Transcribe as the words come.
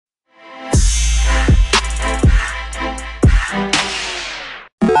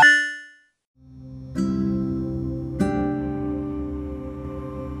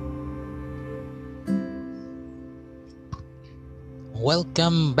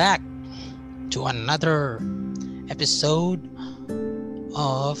welcome back to another episode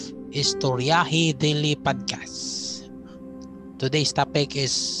of Historiahe Daily Podcast. Today's topic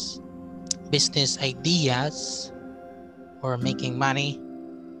is business ideas or making money,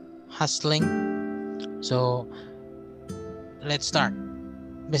 hustling. So let's start.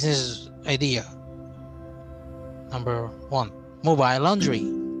 Business idea number 1, mobile laundry.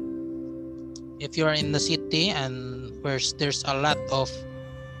 If you're in the city and where there's a lot of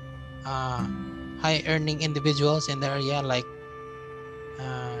high earning individuals in the area, like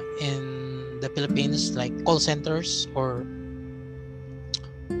in the Philippines, like call centers or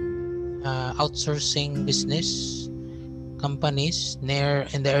outsourcing business companies near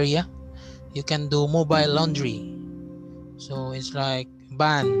in the area, you can do mobile laundry. So it's like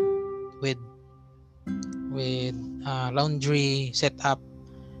van with laundry set up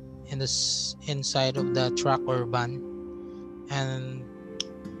in the inside of the truck or van, and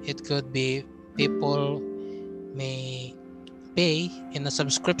it could be people may pay in a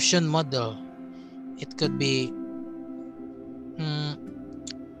subscription model. It could be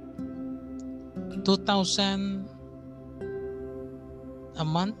 2,000 a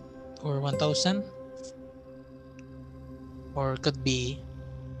month or 1,000, or it could be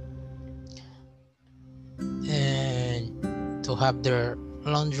to have their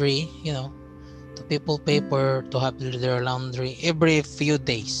laundry, to people pay for to have their laundry every few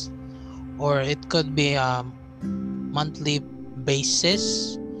days, or it could be monthly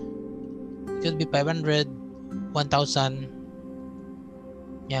basis. It could be 500, 1,000.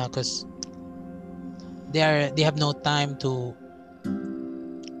 Yeah, because they have no time to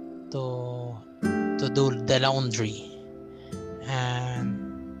do the laundry, and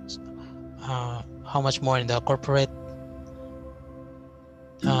how much more in the corporate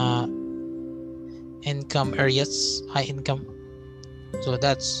income areas, high income. So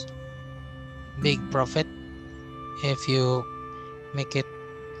that's big profit if you make it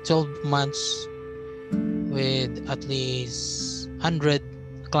 12 months with at least 100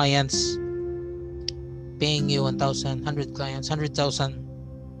 clients paying you 1,000, 100 clients,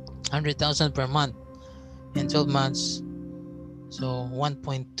 100,000 per month in 12 months. So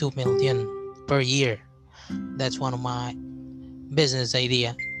 1.2 million per year. That's one of my business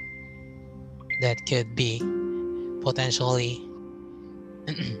idea that could be potentially.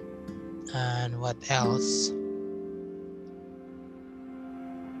 And what else?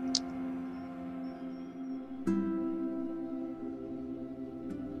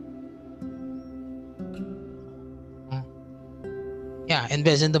 Yeah,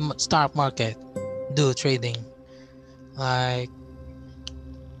 invest in the stock market, do trading. Like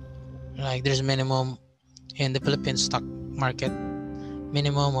there's minimum in the Philippine stock market,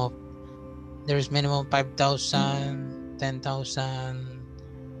 there's minimum 5,000, 10,000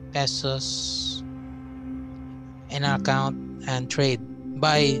 pesos in an account, and trade.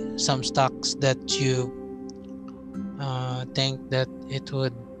 Buy some stocks that you think that it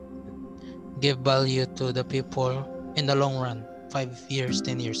would give value to the people in the long run, 5 years,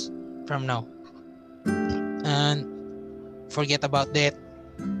 10 years from now, and forget about that,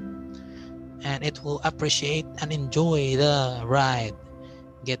 and it will appreciate and enjoy the ride,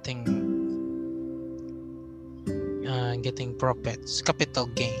 getting profits, capital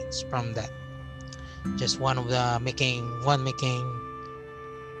gains from that. Just one of the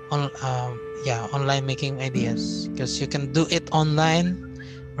online making ideas, because you can do it online,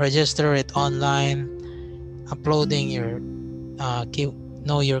 register it online, uploading your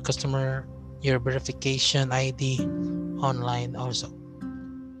know your customer, your verification ID online also.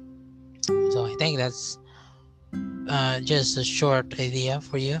 So I think that's just a short idea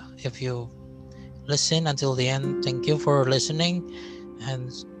for you. If you listen until the end, thank you for listening.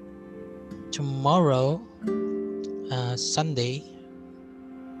 And tomorrow, Sunday,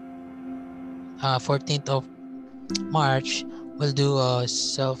 14th of March, we'll do a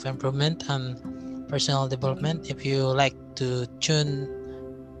self-improvement and personal development. If you like to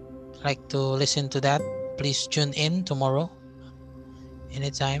listen to that, please tune in tomorrow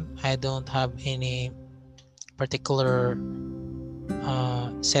anytime. I don't have any particular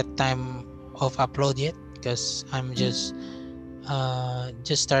set time of upload yet, because I'm just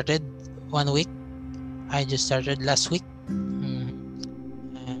started 1 week. I just started last week.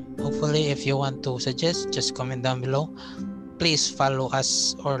 Hopefully, if you want to suggest, just comment down below. Please follow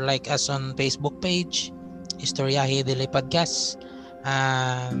us or like us on Facebook page, Historiahe Daily Podcast,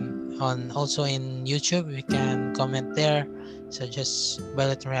 and also in YouTube. You can comment there, suggest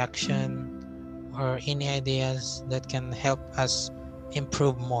bullet reaction or any ideas that can help us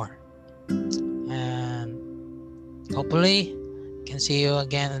improve more. And hopefully can see you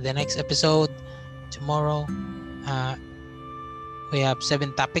again in the next episode tomorrow. We have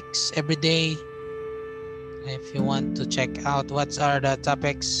 7 topics every day. If you want to check out what are the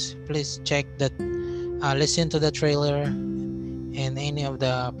topics, please check that. Listen to the trailer in any of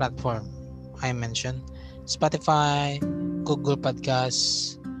the platform I mentioned: Spotify, Google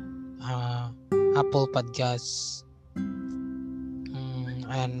Podcasts, Apple Podcasts,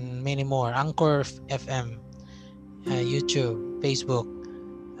 and many more. Anchor FM, YouTube, Facebook.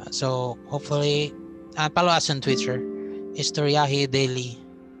 So hopefully, follow us on Twitter, Istoryahi Daily,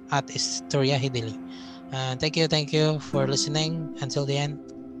 at Istoryahi Daily. Thank you for listening until the end.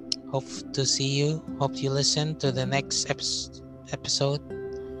 Hope to see you. Hope you listen to the next episode,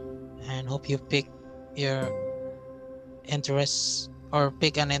 and hope you pick your interests or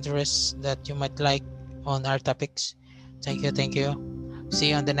pick an interest that you might like on our topics. Thank you. See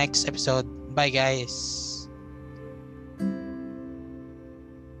you on the next episode. Bye, guys.